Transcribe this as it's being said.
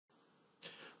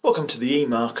Welcome to the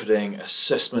e-marketing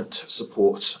assessment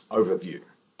support overview,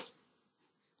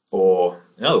 or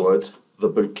in other words,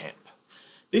 the bootcamp.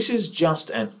 This is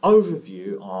just an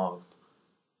overview of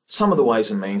some of the ways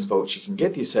and means by which you can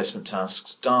get the assessment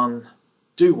tasks done,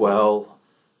 do well,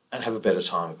 and have a better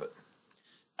time of it.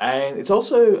 And it's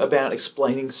also about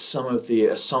explaining some of the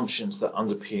assumptions that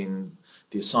underpin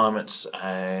the assignments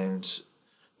and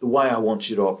the way I want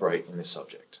you to operate in this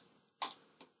subject.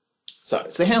 So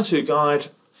it's the how-to guide.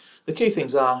 The key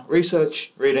things are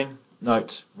research, reading,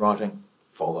 notes, writing,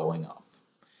 following up.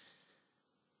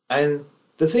 And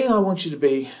the thing I want you to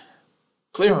be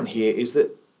clear on here is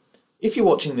that if you're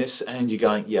watching this and you're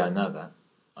going, yeah, I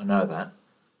know that,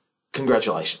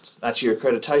 congratulations. That's your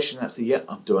accreditation, that's the, yeah,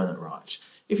 I'm doing it right.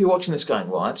 If you're watching this going,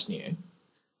 well, that's new,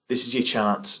 this is your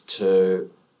chance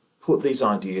to put these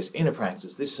ideas into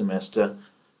practice this semester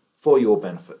for your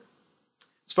benefit.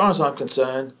 As far as I'm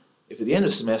concerned, if at the end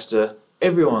of the semester,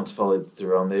 everyone's followed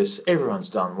through on this, everyone's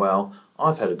done well,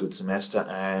 I've had a good semester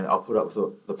and I'll put up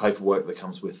with the paperwork that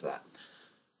comes with that.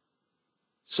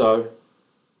 So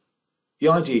the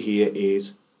idea here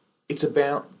is it's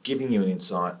about giving you an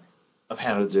insight of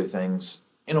how to do things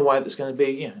in a way that's going to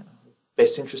be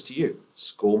best interest to you.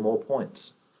 Score more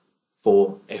points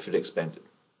for effort expended.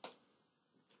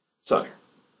 So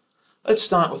let's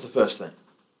start with the first thing,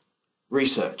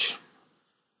 research.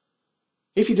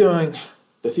 If you're doing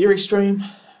the theory stream,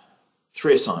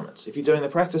 3 assignments. If you're doing the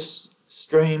practice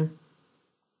stream,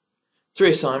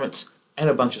 3 assignments and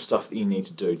a bunch of stuff that you need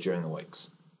to do during the weeks.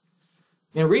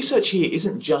 Now, research here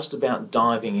isn't just about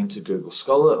diving into Google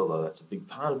Scholar, although that's a big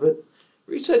part of it.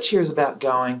 Research here is about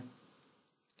going,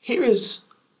 here is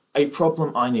a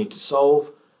problem I need to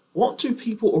solve. What do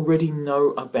people already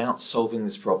know about solving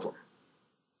this problem?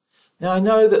 Now, I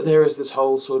know that there is this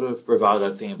whole sort of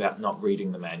bravado thing about not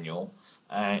reading the manual,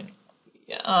 and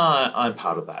I'm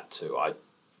part of that too. I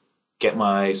get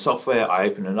my software, I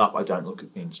open it up, I don't look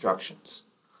at the instructions.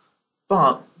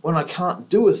 But when I can't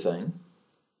do a thing,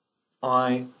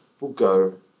 I will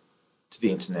go to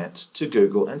the internet, to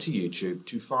Google and to YouTube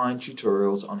to find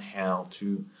tutorials on how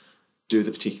to do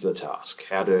the particular task,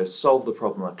 how to solve the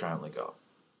problem I've currently got.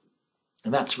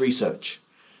 And that's research.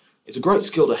 It's a great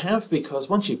skill to have because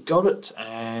once you've got it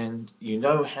and you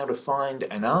know how to find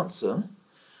an answer,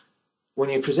 when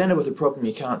you're presented with a problem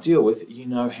you can't deal with, you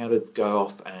know how to go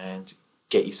off and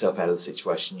get yourself out of the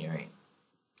situation you're in.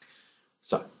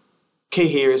 So, key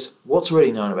here is what's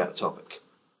already known about the topic.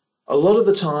 A lot of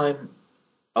the time,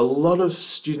 a lot of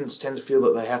students tend to feel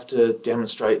that they have to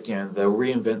demonstrate, they'll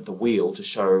reinvent the wheel to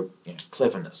show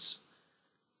cleverness.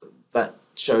 That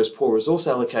shows poor resource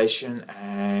allocation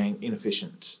and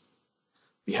inefficient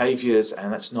behaviours,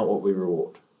 and that's not what we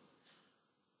reward.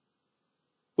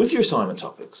 With your assignment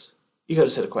topics, you've got a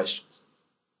set of questions.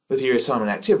 With your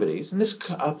assignment activities, and this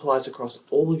applies across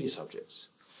all of your subjects,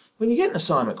 when you get an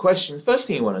assignment question, the first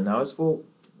thing you want to know is, well,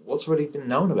 what's already been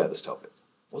known about this topic?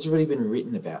 What's already been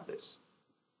written about this?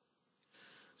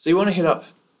 So you want to hit up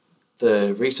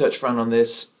the research front on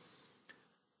this.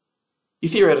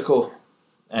 Your theoretical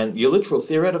and your literal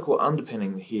theoretical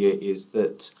underpinning here is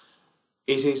that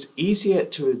it is easier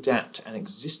to adapt an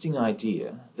existing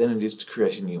idea than it is to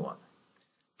create a new one.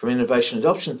 From innovation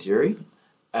adoption theory,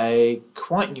 a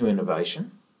quite new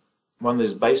innovation, one that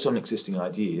is based on existing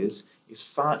ideas, is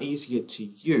far easier to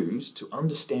use, to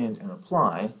understand and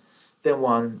apply than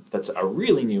one that's a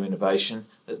really new innovation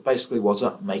that basically was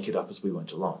a make it up as we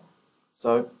went along.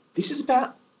 So this is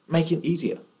about making it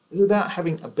easier. This is about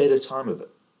having a better time of it.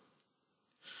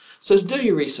 So to do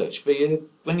your research,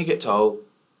 when you get told,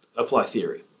 apply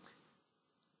theory,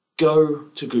 go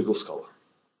to Google Scholar.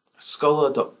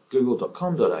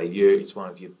 Scholar.google.com.au is one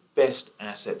of your best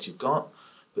assets you've got,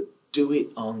 but do it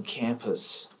on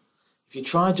campus. If you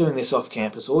try doing this off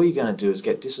campus, all you're going to do is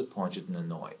get disappointed and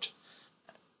annoyed.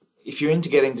 If you're into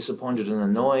getting disappointed and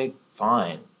annoyed,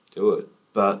 fine, do it.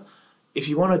 But if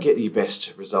you want to get your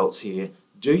best results here,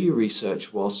 do your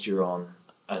research whilst you're on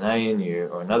an ANU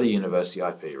or another university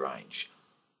IP range,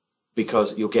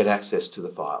 because you'll get access to the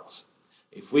files.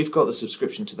 If we've got the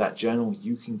subscription to that journal,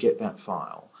 you can get that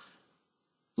file.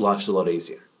 Life's a lot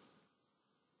easier.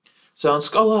 So on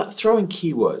Scholar, throw in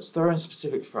keywords, throw in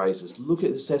specific phrases, look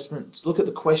at assessments, look at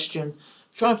the question,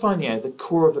 try and find the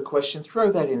core of the question, throw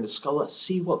that into Scholar,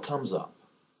 see what comes up.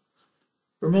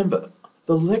 Remember,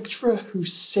 the lecturer who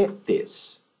set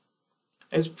this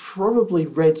has probably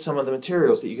read some of the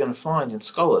materials that you're going to find in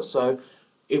Scholar, so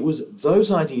it was those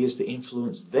ideas that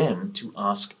influenced them to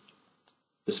ask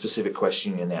the specific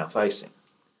question you're now facing.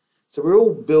 So we're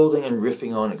all building and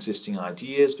riffing on existing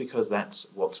ideas because that's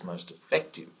what's most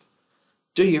effective.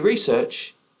 Do your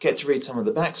research, get to read some of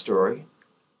the backstory,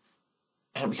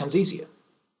 and it becomes easier.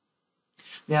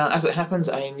 Now, as it happens,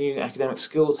 ANU Academic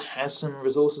Skills has some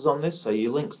resources on this, so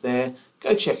your link's there.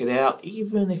 Go check it out,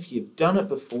 even if you've done it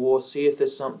before, see if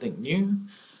there's something new,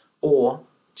 or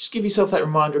just give yourself that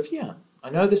reminder of, yeah,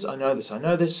 I know this, I know this, I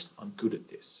know this, I'm good at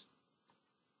this.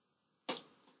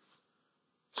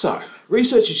 So,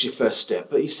 research is your first step,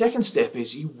 but your second step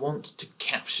is you want to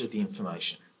capture the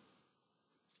information.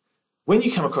 When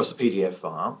you come across a PDF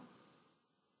file,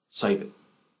 save it.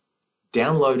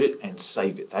 Download it and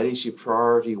save it. That is your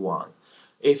priority one.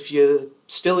 If you're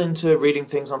still into reading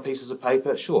things on pieces of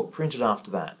paper, sure, print it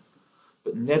after that.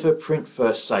 But never print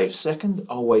first, save second.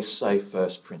 Always save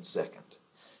first, print second.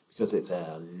 Because it's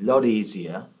a lot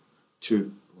easier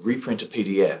to reprint a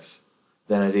PDF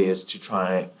than it is to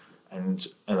try and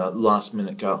at the last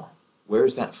minute go, where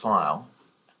is that file?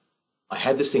 I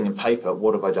had this thing in paper,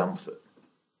 what have I done with it?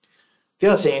 The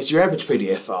other thing is your average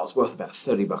PDF file is worth about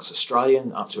 $30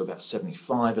 Australian, up to about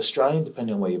 75 Australian,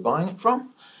 depending on where you're buying it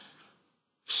from.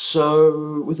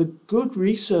 So with a good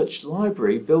research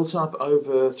library built up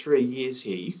over 3 years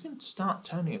here, you can start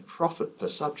turning a profit per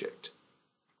subject.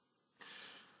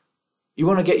 You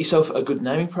want to get yourself a good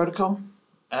naming protocol.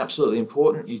 Absolutely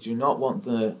important. You do not want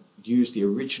to use the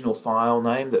original file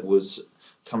name that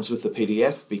comes with the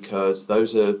PDF, because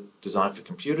those are designed for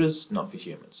computers, not for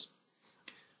humans.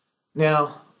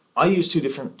 Now, I use two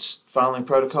different filing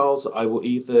protocols. I will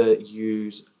either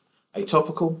use a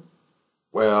topical,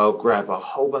 where I'll grab a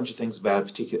whole bunch of things about a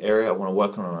particular area I want to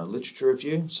work on a literature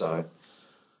review. So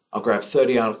I'll grab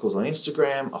 30 articles on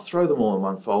Instagram, I'll throw them all in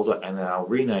one folder, and then I'll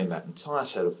rename that entire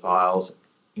set of files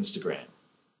Instagram.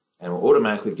 And it will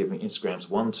automatically give me Instagrams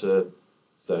 1 to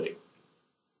 30.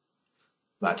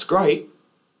 That's great,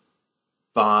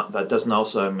 but that doesn't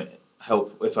also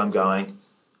help if I'm going,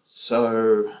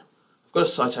 so I've got a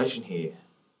citation here,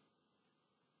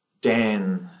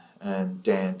 Dan and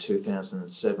Dan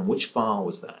 2007, which file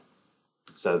was that?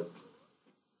 So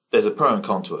there's a pro and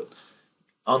con to it.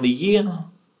 On the year,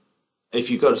 if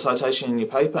you've got a citation in your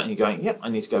paper and you're going, yep, I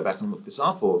need to go back and look this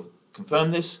up or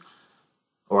confirm this,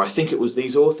 or I think it was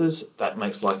these authors, that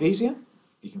makes life easier.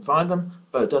 You can find them,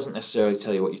 but it doesn't necessarily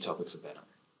tell you what your topic's about.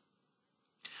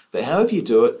 But however you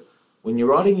do it, when you're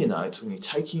writing your notes, when you're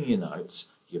taking your notes,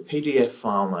 your PDF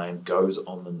file name goes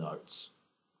on the notes.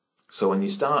 So when you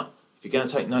start, if you're going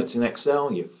to take notes in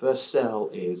Excel, your first cell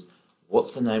is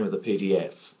what's the name of the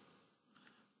PDF.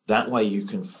 That way you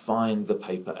can find the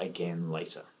paper again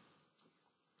later.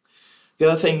 The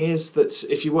other thing is that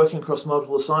if you're working across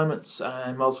multiple assignments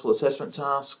and multiple assessment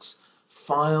tasks,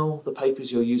 file the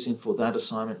papers you're using for that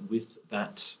assignment with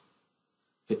that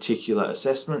particular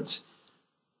assessment.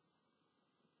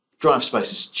 Drive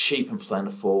space is cheap and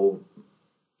plentiful.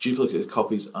 Duplicate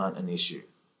copies aren't an issue.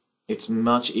 It's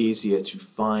much easier to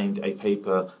find a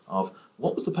paper of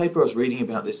what was the paper I was reading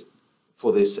about this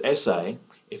for this essay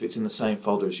if it's in the same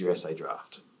folder as your essay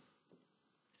draft.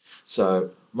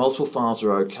 So multiple files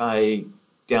are okay,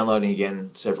 downloading again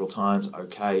several times,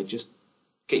 okay, just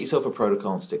get yourself a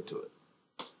protocol and stick to it.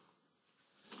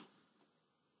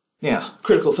 Now,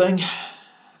 critical thing,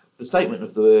 the statement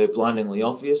of the blindingly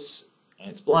obvious, and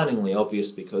it's blindingly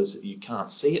obvious because you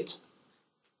can't see it.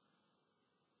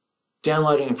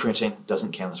 Downloading and printing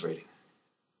doesn't count as reading.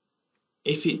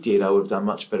 If it did, I would have done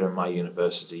much better in my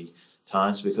university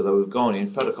times, because I would have gone in,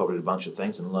 photocopied a bunch of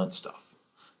things and learnt stuff,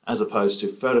 as opposed to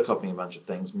photocopying a bunch of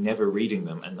things, never reading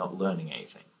them and not learning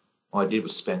anything. All I did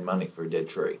was spend money for a dead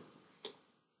tree.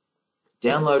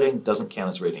 Downloading doesn't count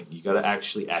as reading. You've got to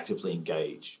actually actively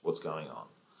engage what's going on.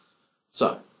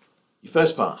 So, your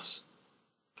first pass.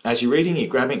 As you're reading, you're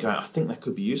grabbing it, going, I think that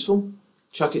could be useful.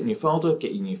 Chuck it in your folder,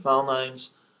 get your new file names.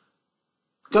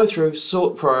 Go through,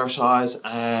 sort, prioritize,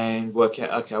 and work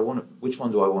out, okay, which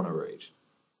one do I want to read?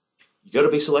 You've got to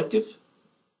be selective.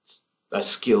 It's a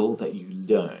skill that you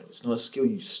learn. It's not a skill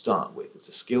you start with. It's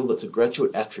a skill that's a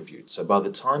graduate attribute. So by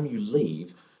the time you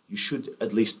leave, you should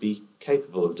at least be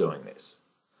capable of doing this.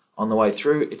 On the way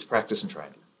through, it's practice and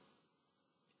training.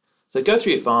 So go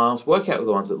through your files, work out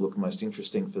the ones that look most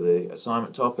interesting for the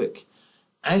assignment topic.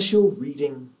 As you're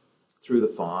reading through the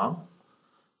file,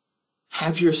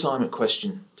 have your assignment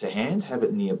question to hand, have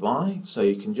it nearby, so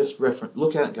you can just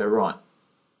look at it and go, right,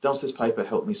 does this paper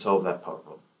help me solve that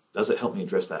problem? Does it help me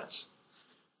address that?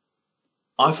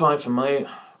 I find for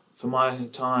my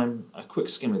time, a quick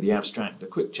skim of the abstract, a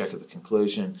quick check of the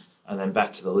conclusion, and then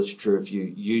back to the literature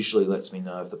review usually lets me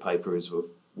know if the paper is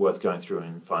worth going through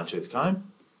in fine-tooth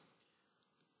comb.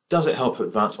 Does it help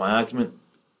advance my argument?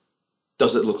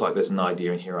 Does it look like there's an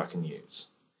idea in here I can use?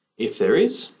 If there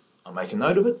is, I'll make a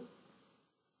note of it,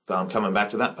 but I'm coming back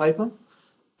to that paper,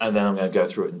 and then I'm going to go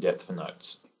through it in depth for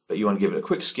notes. But you want to give it a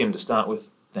quick skim to start with,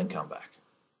 then come back.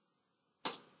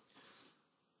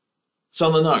 So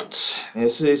on the notes,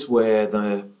 this is where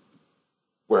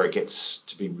it gets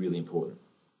to be really important.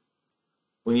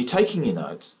 When you're taking your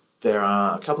notes, there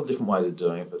are a couple of different ways of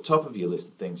doing it, but top of your list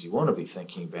of things you want to be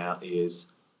thinking about is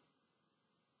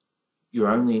you're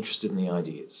only interested in the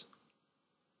ideas.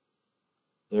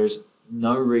 There is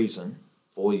no reason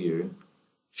for you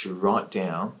to write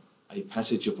down a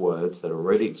passage of words that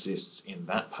already exists in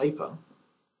that paper,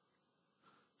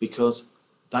 because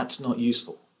that's not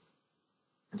useful.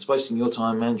 It's wasting your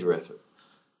time and your effort.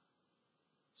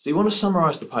 So you want to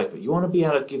summarize the paper. You want to be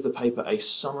able to give the paper a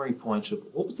summary point of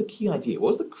what was the key idea,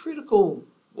 what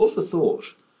was the thought.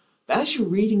 But as you're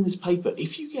reading this paper,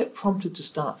 if you get prompted to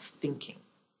start thinking,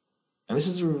 and this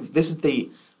is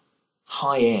the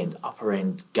high-end,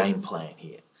 upper-end game plan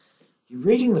here. You're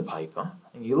reading the paper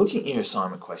and you're looking at your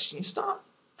assignment question, you start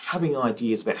having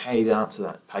ideas about how you answer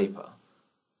that paper.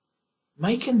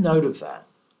 Make a note of that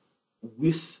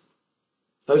with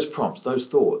those prompts, those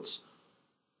thoughts,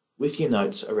 with your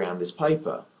notes around this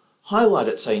paper. Highlight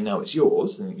it so you know it's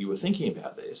yours and you were thinking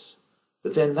about this,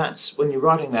 but then that's when you're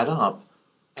writing that up,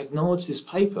 acknowledge this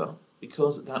paper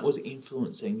because that was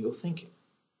influencing your thinking.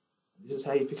 This is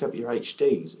how you pick up your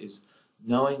HDs, is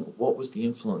knowing what was the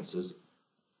influences,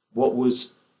 what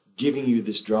was giving you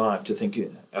this drive to think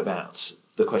about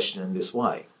the question in this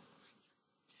way.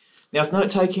 Now, with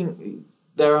note-taking,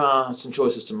 there are some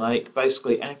choices to make.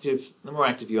 Basically, the more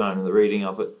active you are in the reading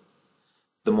of it,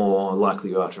 the more likely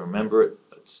you are to remember it.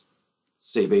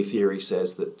 CB theory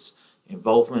says that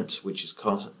involvement, which is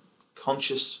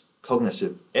conscious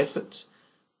cognitive effort,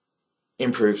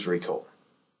 improves recall.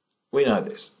 We know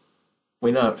this.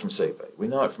 We know it from CB. We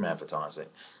know it from advertising.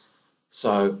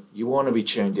 So you want to be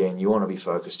tuned in, you want to be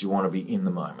focused, you want to be in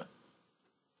the moment.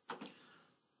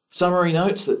 Summary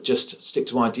notes that just stick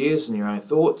to ideas and your own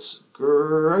thoughts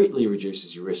greatly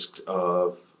reduces your risk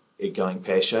of it going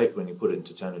pear-shaped when you put it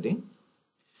into Turnitin.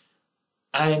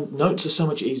 And notes are so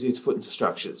much easier to put into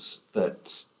structures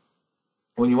that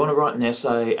when you want to write an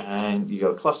essay and you've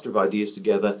got a cluster of ideas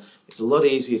together, it's a lot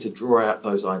easier to draw out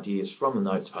those ideas from the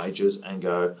notes pages and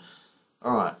go,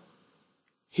 all right,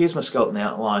 here's my skeleton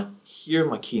outline, here are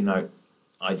my keynote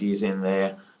ideas in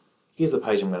there, here's the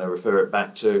page I'm going to refer it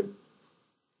back to.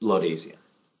 A lot easier.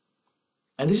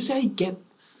 And this is how you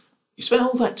spend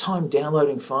all that time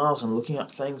downloading files and looking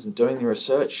up things and doing the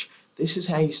research. This is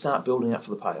how you start building up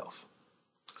for the payoff.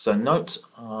 So notes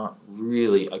are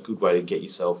really a good way to get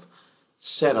yourself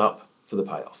set up for the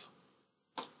payoff.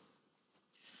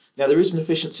 Now, there is an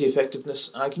efficiency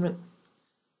effectiveness argument.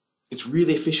 It's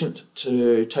really efficient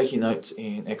to take your notes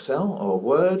in Excel or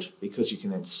Word because you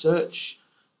can then search,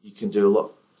 you can do a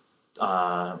lot.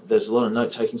 There's a lot of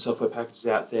note-taking software packages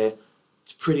out there.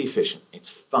 It's pretty efficient. It's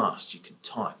fast. You can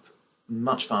type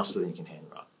much faster than you can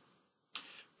handwrite.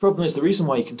 Problem is, the reason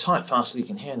why you can type faster than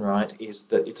you can handwrite is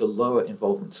that it's a lower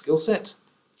involvement skill set.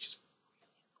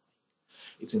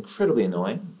 It's incredibly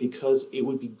annoying because it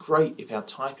would be great if our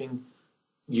typing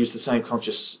used the same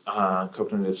conscious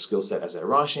cognitive skill set as our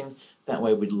writing. That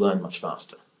way we'd learn much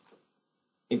faster.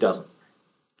 It doesn't.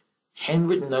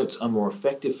 Handwritten notes are more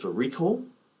effective for recall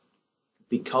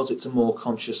because it's a more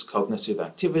conscious cognitive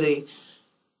activity.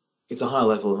 It's a higher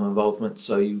level of involvement,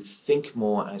 so you think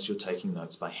more as you're taking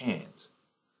notes by hand.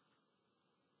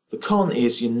 The con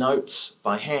is your notes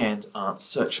by hand aren't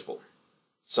searchable.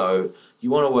 So you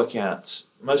want to work out,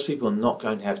 most people are not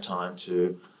going to have time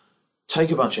to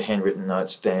take a bunch of handwritten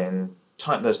notes, then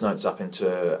type those notes up into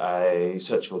a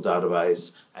searchable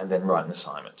database, and then write an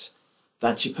assignment.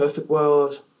 That's your perfect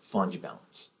world. Find your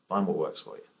balance. Find what works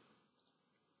for you.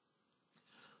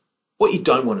 What you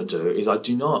don't want to do is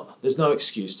there's no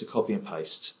excuse to copy and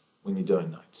paste when you're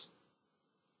doing notes.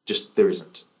 Just, there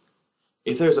isn't.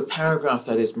 If there is a paragraph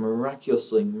that is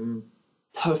miraculously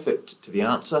perfect to the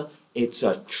answer, it's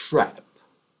a trap.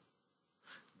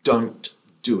 Don't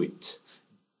do it.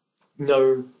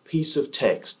 No piece of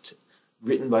text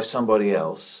written by somebody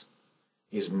else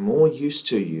is more use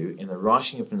to you in the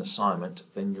writing of an assignment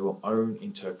than your own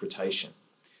interpretation,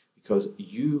 because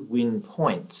you win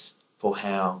points for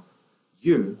how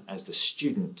you, as the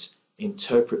student,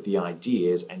 interpret the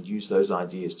ideas and use those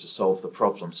ideas to solve the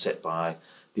problem set by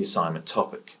the assignment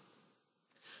topic.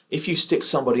 If you stick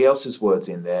somebody else's words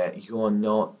in there, you're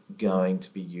not going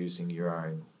to be using your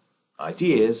own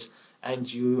ideas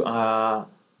and you are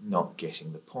not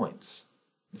getting the points.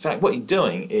 In fact, what you're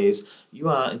doing is you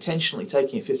are intentionally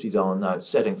taking a $50 note,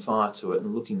 setting fire to it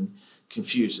and looking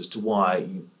confused as to why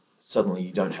suddenly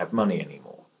you don't have money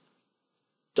anymore.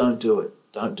 Don't do it.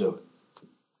 Don't do it.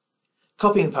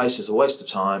 Copy and paste is a waste of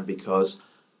time because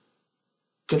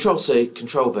Control-C,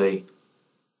 Control-V,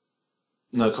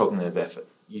 no cognitive effort.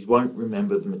 You won't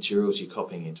remember the materials you're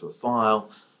copying into a file.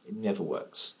 It never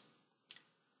works.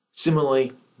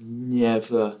 Similarly,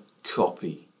 never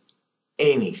copy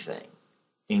anything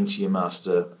into your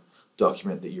master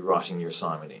document that you're writing your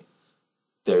assignment in.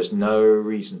 There is no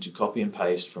reason to copy and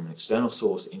paste from an external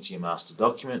source into your master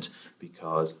document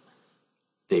because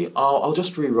I'll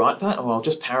just rewrite that, or I'll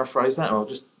just paraphrase that, or I'll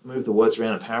just move the words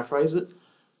around and paraphrase it.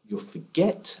 You'll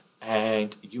forget,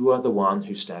 and you are the one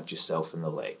who stabbed yourself in the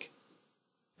leg.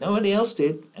 Nobody else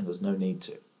did, and there's no need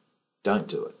to. Don't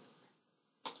do it.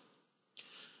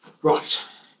 Right,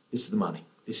 this is the money.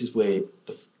 This is where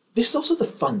this is also the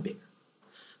fun bit.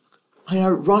 I know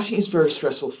writing is very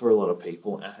stressful for a lot of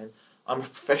people, and I'm a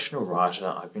professional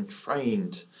writer. I've been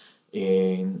trained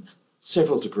in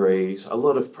several degrees, a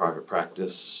lot of private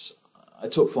practice. I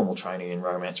took formal training in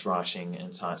romance writing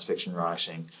and science fiction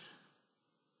writing,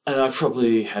 and I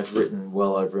probably have written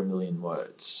well over 1 million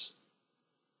words.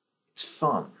 It's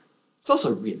fun. It's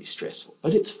also really stressful,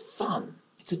 but it's fun.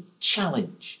 It's a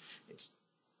challenge. It's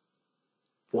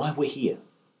why we're here.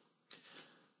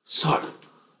 So,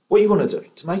 what you want to do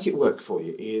to make it work for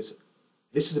you is,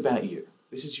 this is about you.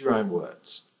 This is your own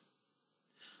words.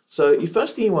 So the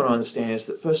first thing you want to understand is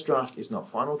that first draft is not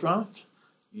final draft.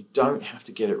 You don't have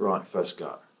to get it right first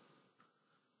go.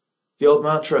 The old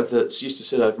mantra that used to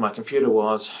sit over my computer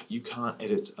was, you can't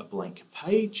edit a blank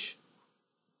page,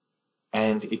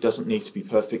 and it doesn't need to be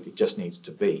perfect, it just needs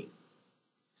to be.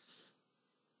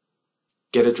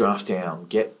 Get a draft down,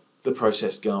 get the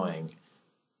process going.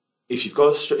 If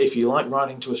you like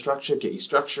writing to a structure, get your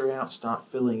structure out,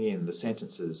 start filling in the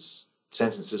sentences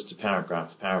to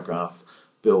paragraph,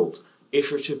 build.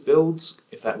 Iterative builds,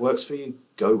 if that works for you,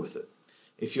 go with it.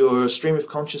 If you're a stream of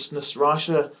consciousness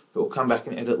writer who will come back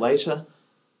and edit later,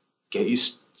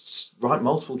 write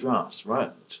multiple drafts.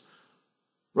 Write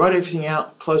everything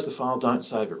out, close the file, don't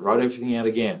save it. Write everything out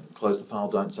again, close the file,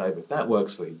 don't save it. If that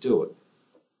works for you, do it.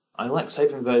 I like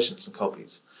saving versions and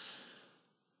copies.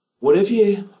 Whatever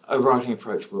your writing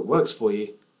approach works for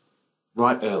you,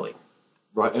 write early.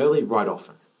 Write early, write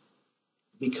often.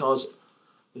 Because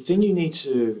the thing you need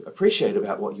to appreciate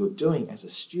about what you're doing as a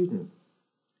student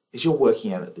is you're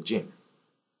working out at the gym.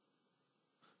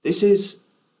 This is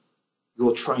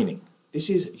your training. This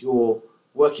is your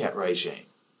workout regime.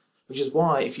 Which is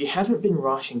why if you haven't been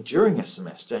writing during a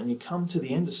semester and you come to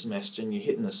the end of the semester and you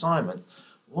hit an assignment,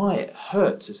 why it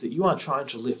hurts is that you are trying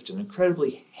to lift an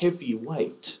incredibly heavy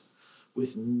weight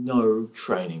with no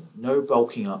training, no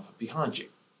bulking up behind you.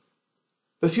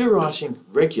 But if you're writing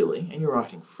regularly and you're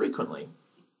writing frequently,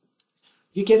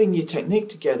 you're getting your technique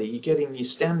together, you're getting your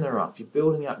stamina up, you're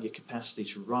building up your capacity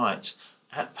to write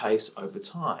at pace over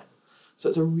time. So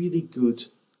it's a really good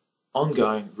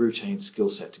ongoing routine skill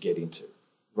set to get into.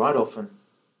 Write often,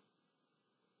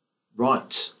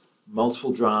 write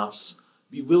multiple drafts,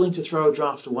 be willing to throw a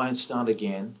draft away and start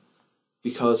again,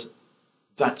 because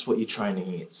that's what your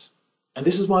training is. And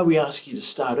this is why we ask you to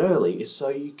start early, is so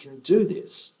you can do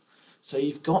this. So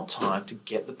you've got time to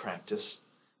get the practice,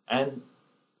 and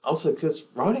also because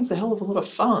writing's a hell of a lot of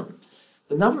fun.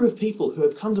 The number of people who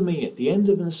have come to me at the end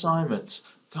of an assignment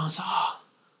going,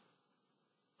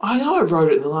 I know I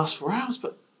wrote it in the last 4 hours,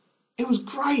 but it was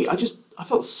great. I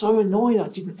felt so annoyed I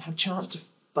didn't have a chance to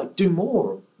do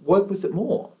more, work with it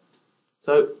more.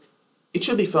 So it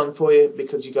should be fun for you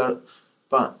because you got it,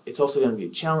 but it's also going to be a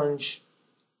challenge.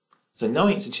 So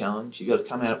knowing it's a challenge, you've got to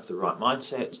come at it with the right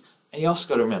mindset, and you also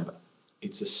got to remember,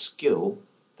 it's a skill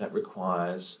that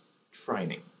requires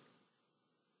training.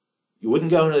 You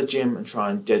wouldn't go into the gym and try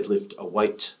and deadlift a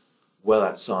weight well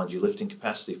outside your lifting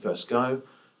capacity first go,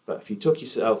 but if you took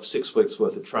yourself 6 weeks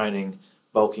worth of training,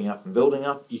 bulking up and building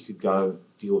up, you could go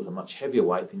deal with a much heavier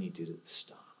weight than you did at the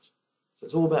start. So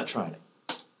it's all about training.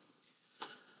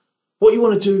 What you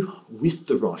want to do with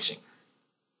the writing.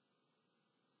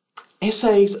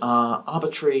 Essays are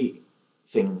arbitrary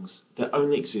things that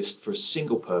only exist for a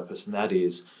single purpose, and that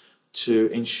is to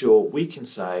ensure we can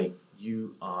say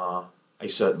you are a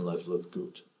certain level of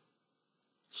good.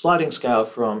 Sliding scale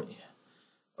from,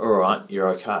 all right, you're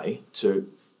okay, to,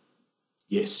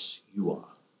 yes, you are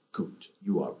good,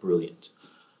 you are brilliant.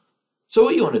 So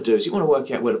what you want to do is you want to work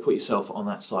out where to put yourself on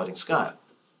that sliding scale.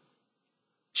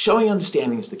 Showing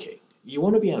understanding is the key. You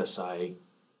want to be able to say,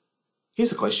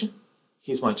 here's the question,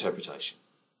 here's my interpretation,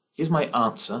 here's my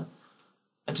answer.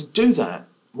 And to do that,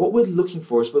 what we're looking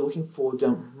for is we're looking for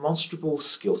demonstrable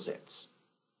skill sets.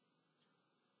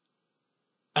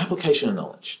 Application of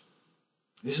knowledge.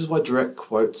 This is why direct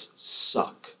quotes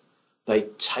suck. They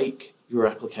take your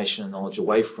application of knowledge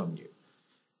away from you.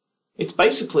 It's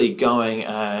basically going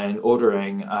and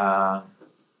ordering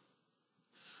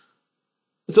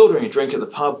it's ordering a drink at the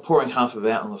pub, pouring half of it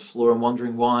out on the floor and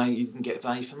wondering why you didn't get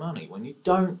value for money. When you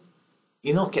don't,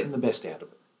 you're not getting the best out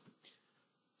of it.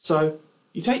 So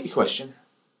you take your question,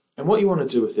 and what you want to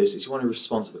do with this is you want to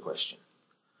respond to the question.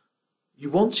 You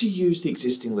want to use the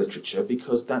existing literature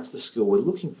because that's the skill we're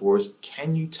looking for, is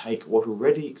can you take what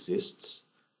already exists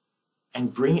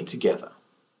and bring it together?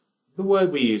 The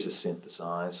word we use is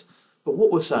synthesize, but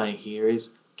what we're saying here is,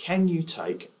 can you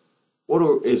take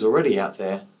what is already out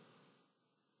there,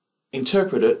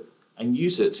 interpret it, and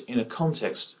use it in a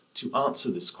context to answer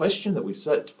this question that we've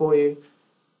set for you,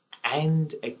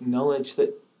 and acknowledge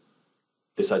that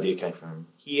this idea came from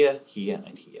here, here,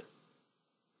 and here.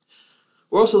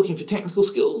 We're also looking for technical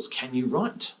skills. Can you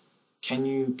write? Can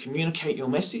you communicate your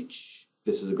message?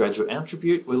 This is a graduate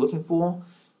attribute we're looking for.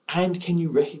 And can you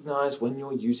recognize when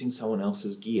you're using someone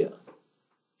else's gear?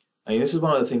 I mean, this is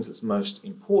one of the things that's most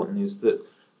important, is that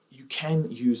you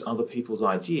can use other people's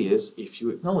ideas if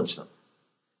you acknowledge them.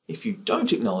 If you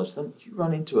don't acknowledge them, you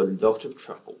run into a lot of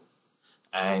trouble.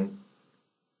 And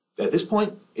at this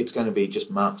point, it's going to be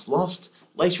just marks lost.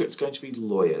 Later, it's going to be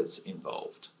lawyers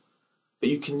involved. But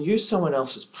you can use someone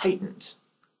else's patent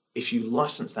if you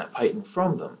license that patent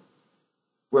from them.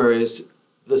 Whereas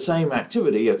the same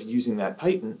activity of using that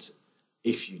patent,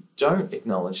 if you don't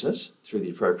acknowledge it through the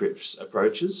appropriate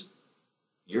approaches,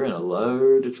 you're in a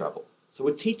load of trouble. So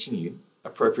we're teaching you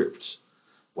appropriate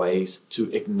ways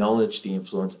to acknowledge the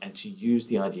influence and to use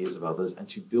the ideas of others and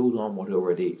to build on what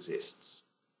already exists.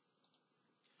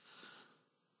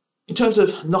 In terms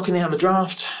of knocking out a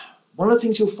draft, one of the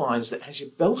things you'll find is that as you're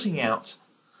belting out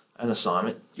an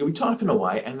assignment, you'll be typing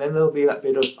away, and then there'll be that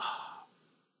bit of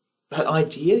that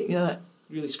idea, you know, that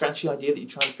really scratchy idea that you're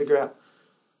trying to figure out.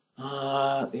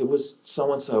 It was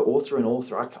so-and-so, author and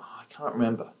author, I can't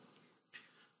remember.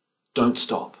 Don't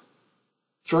stop.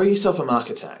 Throw yourself a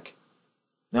marker tag.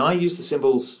 Now I use the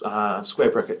symbols square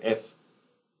bracket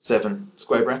F7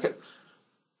 square bracket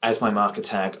as my marker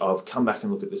tag of come back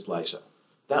and look at this later.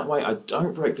 That way I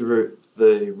don't break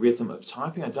the rhythm of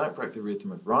typing, I don't break the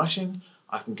rhythm of writing.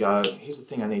 I can go, here's the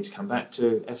thing I need to come back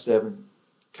to, F7,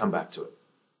 come back to it.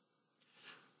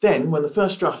 Then when the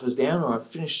first draft is down, or I've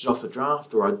finished off a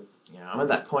draft, or I'm at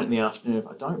that point in the afternoon, if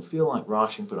I don't feel like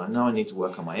writing but I know I need to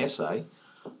work on my essay,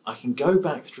 I can go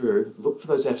back through, look for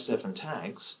those F7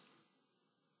 tags,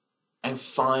 and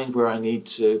find where I need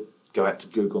to go out to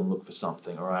Google and look for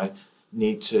something, or I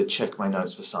need to check my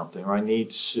notes for something, or I need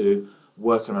to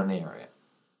work on an area.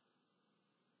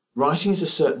 Writing is a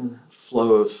certain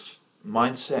flow of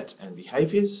mindset and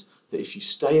behaviours that if you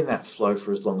stay in that flow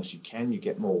for as long as you can, you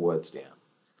get more words down.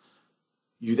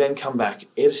 You then come back.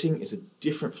 Editing is a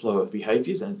different flow of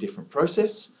behaviours and a different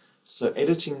process. So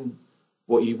editing,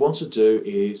 what you want to do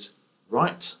is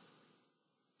write,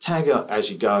 tag out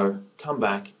as you go, come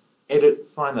back,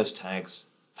 edit, find those tags,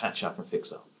 patch up and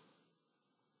fix up.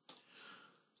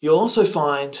 You'll also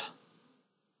find,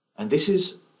 and this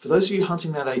is for those of you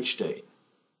hunting that HD,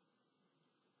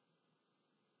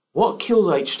 what kills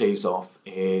HDs off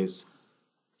is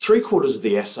 3/4 of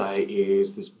the essay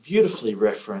is this beautifully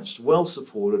referenced,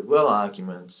 well-supported,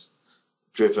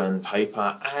 well-arguments-driven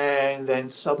paper, and then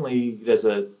suddenly there's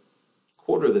a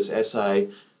quarter of this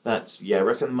essay that's, yeah,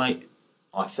 reckon mate,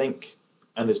 I think,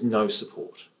 and there's no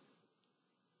support.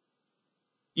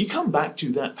 You come back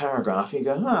to that paragraph and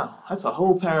you go, oh, that's a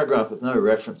whole paragraph with no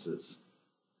references.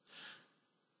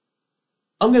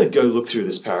 I'm going to go look through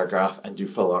this paragraph and do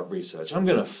follow-up research. I'm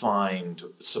going to find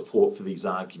support for these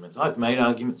arguments. I've made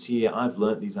arguments here. I've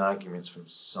learnt these arguments from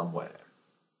somewhere.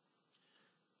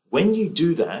 When you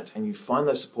do that and you find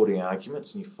those supporting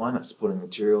arguments and you find that supporting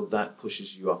material, that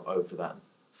pushes you up over that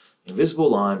invisible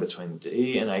line between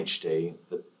D and HD,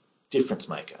 the difference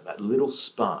maker. That little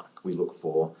spark we look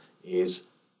for is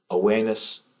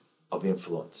awareness of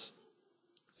influence.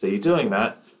 So you're doing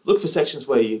that. Look for sections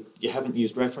where you haven't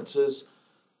used references.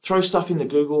 Throw stuff into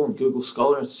Google and Google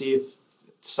Scholar and see if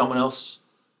someone else...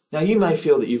 Now you may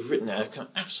feel that you've written an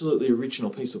absolutely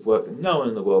original piece of work that no one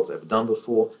in the world's ever done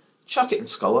before. Chuck it in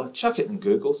Scholar, chuck it in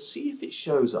Google, see if it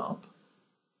shows up.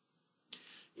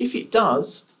 If it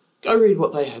does, go read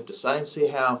what they had to say and see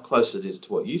how close it is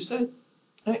to what you've said,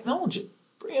 and acknowledge it.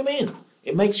 Bring them in.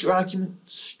 It makes your argument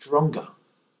stronger.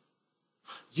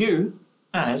 You,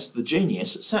 as the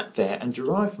genius, sat there and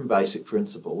derived from basic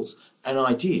principles an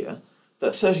idea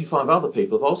that 35 other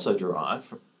people have also derived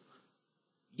from.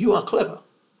 You are clever.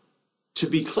 To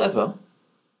be clever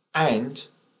and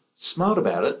smart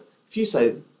about it, if you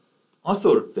say, I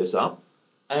thought this up,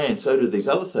 and so did these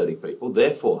other 30 people,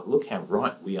 therefore look how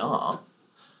right we are,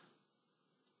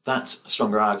 That's a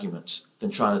stronger argument than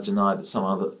trying to deny that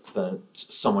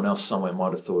someone else somewhere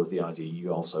might have thought of the idea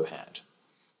you also had.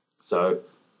 So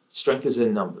strength is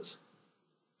in numbers,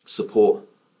 support,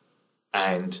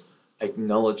 and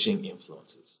acknowledging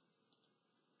influences.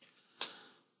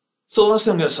 So the last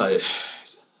thing I'm going to say,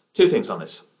 two things on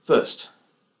this. First,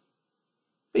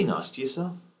 be nice to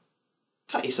yourself.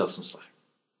 Cut yourself some slack.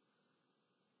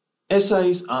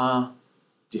 Essays are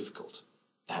difficult.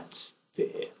 That's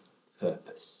their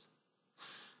purpose.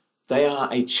 They are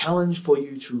a challenge for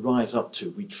you to rise up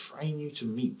to. We train you to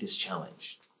meet this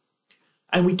challenge.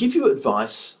 And we give you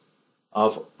advice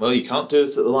of, well, you can't do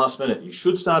this at the last minute. You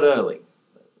should start early.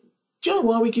 Do you know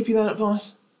why we give you that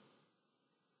advice?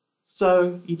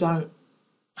 So you don't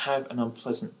have an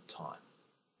unpleasant time.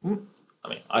 I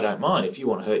mean, I don't mind. If you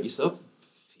want to hurt yourself,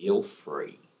 feel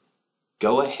free.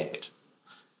 Go ahead.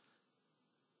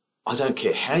 I don't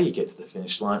care how you get to the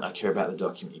finish line. I care about the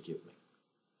document you give me.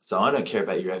 So I don't care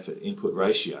about your effort-input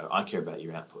ratio. I care about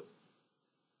your output.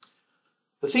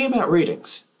 The thing about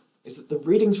readings is that the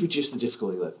readings reduce the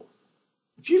difficulty level.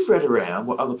 If you've read around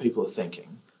what other people are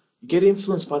thinking, you get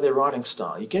influenced by their writing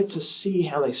style. You get to see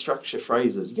how they structure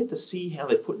phrases. You get to see how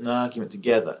they put an argument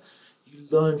together. You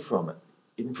learn from it.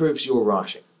 It improves your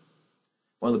writing.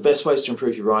 One of the best ways to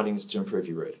improve your writing is to improve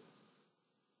your reading.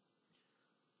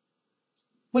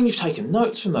 When you've taken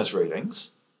notes from those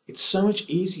readings, it's so much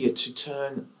easier to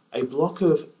turn a block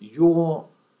of your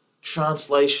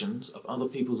translations of other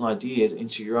people's ideas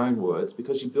into your own words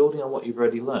because you're building on what you've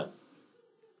already learned.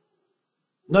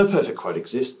 No perfect quote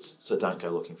exists, so don't go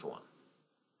looking for one.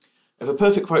 If a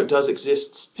perfect quote does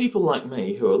exist, people like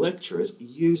me, who are lecturers,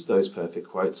 use those perfect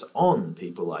quotes on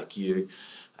people like you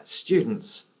as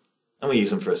students, and we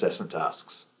use them for assessment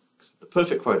tasks. Because the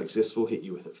perfect quote exists, we'll hit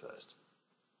you with it first.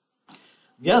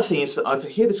 The other thing is, I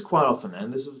hear this quite often,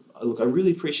 and look, I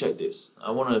really appreciate this.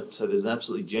 I want to say this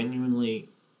absolutely genuinely,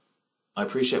 I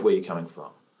appreciate where you're coming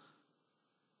from.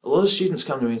 A lot of students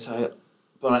come to me and say,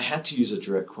 but I had to use a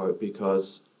direct quote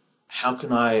because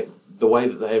the way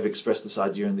that they have expressed this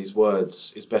idea in these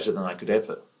words is better than I could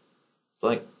ever. It's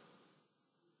like,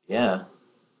 yeah,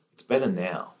 it's better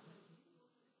now.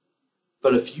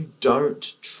 But if you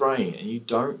don't train and you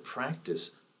don't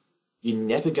practice, you're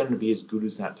never going to be as good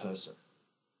as that person.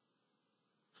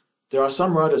 There are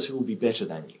some writers who will be better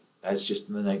than you. That's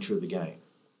just the nature of the game.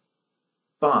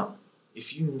 But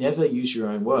if you never use your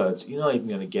own words, you're not even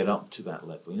going to get up to that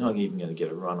level. You're not even going to get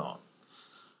a run on.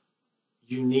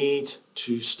 You need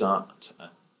to start,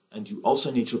 and you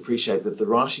also need to appreciate that the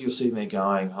writer you're sitting there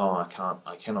going, oh,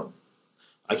 I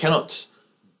cannot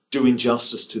do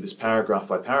injustice to this paragraph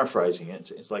by paraphrasing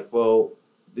it. It's like, well,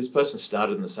 this person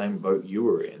started in the same boat you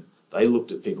were in. They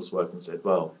looked at people's work and said,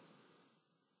 well,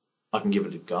 I can give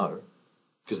it a go,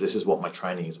 because this is what my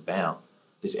training is about.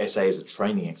 This essay is a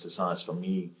training exercise for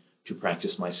me to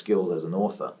practice my skills as an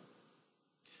author.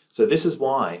 So this is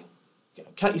why,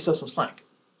 cut yourself some slack.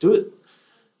 Do it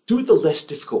the less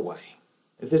difficult way.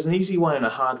 If there's an easy way and a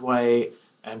hard way,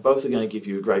 and both are going to give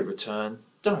you a great return,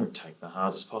 don't take the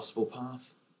hardest possible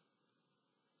path.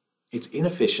 It's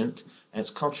inefficient, and it's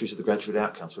contrary to the graduate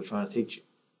outcomes we're trying to teach you.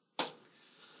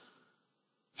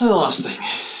 And the last thing.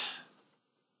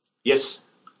 Yes,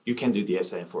 you can do the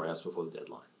essay in 4 hours before the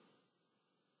deadline.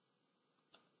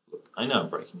 Look, I know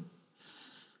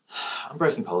I'm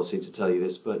breaking policy to tell you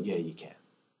this, but yeah, you can.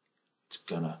 It's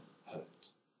gonna hurt.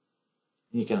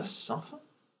 And you're gonna suffer.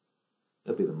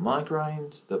 There'll be the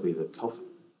migraines, there'll be the cough,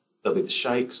 there'll be the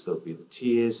shakes, there'll be the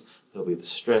tears, there'll be the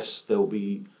stress, there'll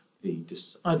be the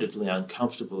decidedly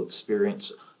uncomfortable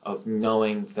experience of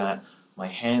knowing that my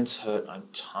hands hurt, I'm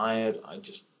tired, I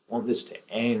just want this to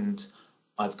end.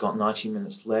 I've got 90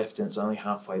 minutes left and it's only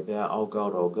halfway there. Oh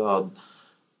God, oh God.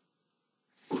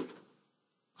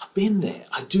 I've been there.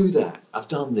 I do that. I've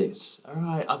done this. All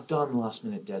right, I've done last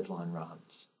minute deadline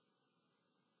runs.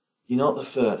 You're not the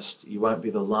first. You won't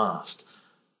be the last.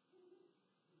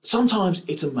 Sometimes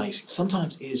it's amazing.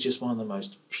 Sometimes it is just one of the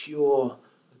most pure,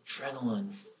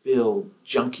 adrenaline-filled,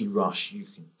 junkie rush you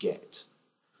can get.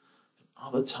 And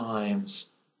other times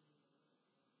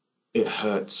it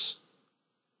hurts.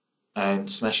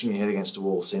 And smashing your head against a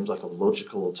wall seems like a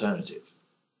logical alternative.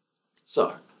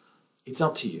 So, it's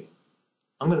up to you.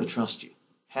 I'm going to trust you.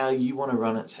 How you want to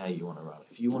run it's how you want to run it.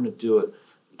 If you want to do it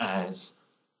as,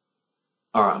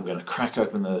 all right, I'm going to crack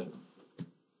open the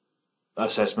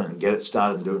assessment and get it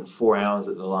started and do it in 4 hours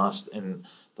at the last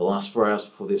 4 hours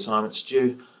before the assignment's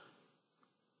due,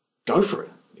 go for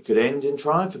it. It could end in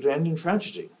triumph, it could end in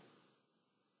tragedy.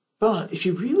 But if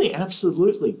you're really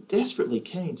absolutely, desperately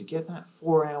keen to get that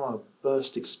 4-hour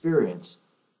burst experience,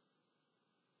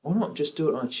 why not just do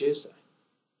it on a Tuesday?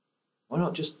 Why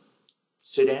not just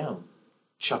sit down,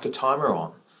 chuck a timer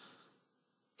on,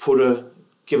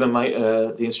 give a mate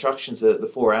the instructions at the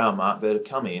 4-hour mark there to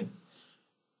come in,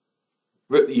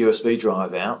 rip the USB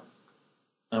drive out,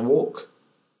 and walk.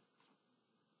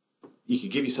 You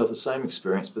could give yourself the same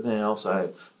experience, but then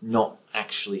also not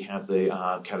actually have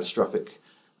the catastrophic,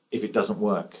 if it doesn't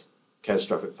work,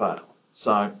 catastrophic fail.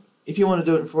 So if you want to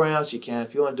do it in 4 hours, you can.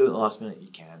 If you want to do it in the last minute,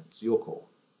 you can. It's your call.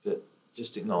 But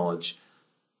just acknowledge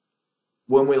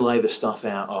when we lay the stuff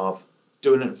out of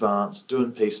do it in advance, do it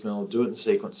in piecemeal, do it in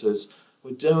sequences,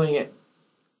 we're doing it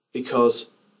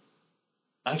because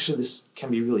actually this can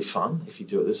be really fun if you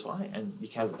do it this way, and you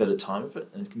can have a better time of it,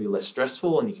 and it can be less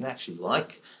stressful, and you can actually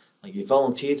like you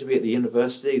volunteered to be at the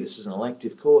university, this is an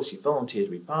elective course, you volunteered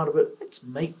to be part of it, let's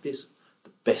make this the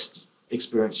best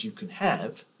experience you can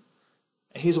have.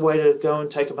 And here's a way to go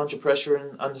and take a bunch of pressure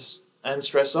and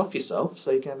stress off yourself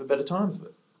so you can have a better time of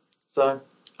it. So,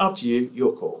 up to you,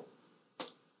 your call.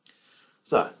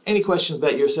 So, any questions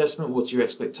about your assessment, what's your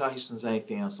expectations,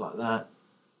 anything else like that?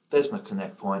 There's my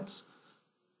connect points.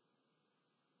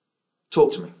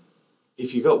 Talk to me.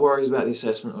 If you've got worries about the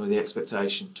assessment or the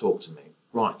expectation, talk to me.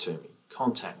 Write to me.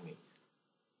 Contact me.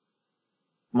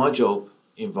 My job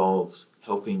involves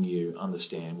helping you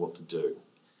understand what to do.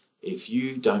 If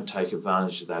you don't take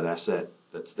advantage of that asset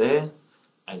that's there,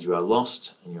 and you are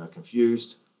lost and you are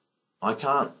confused, I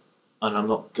can't, and I'm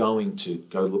not going to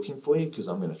go looking for you, because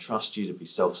I'm going to trust you to be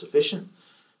self-sufficient.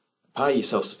 Part of your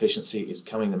self-sufficiency is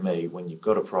coming to me when you've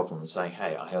got a problem and saying,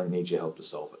 hey, I need your help to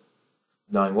solve it.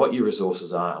 Knowing what your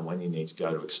resources are and when you need to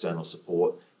go to external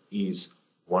support is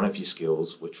one of your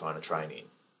skills we're trying to train in.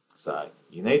 So,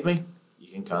 you need me,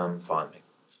 you can come find me.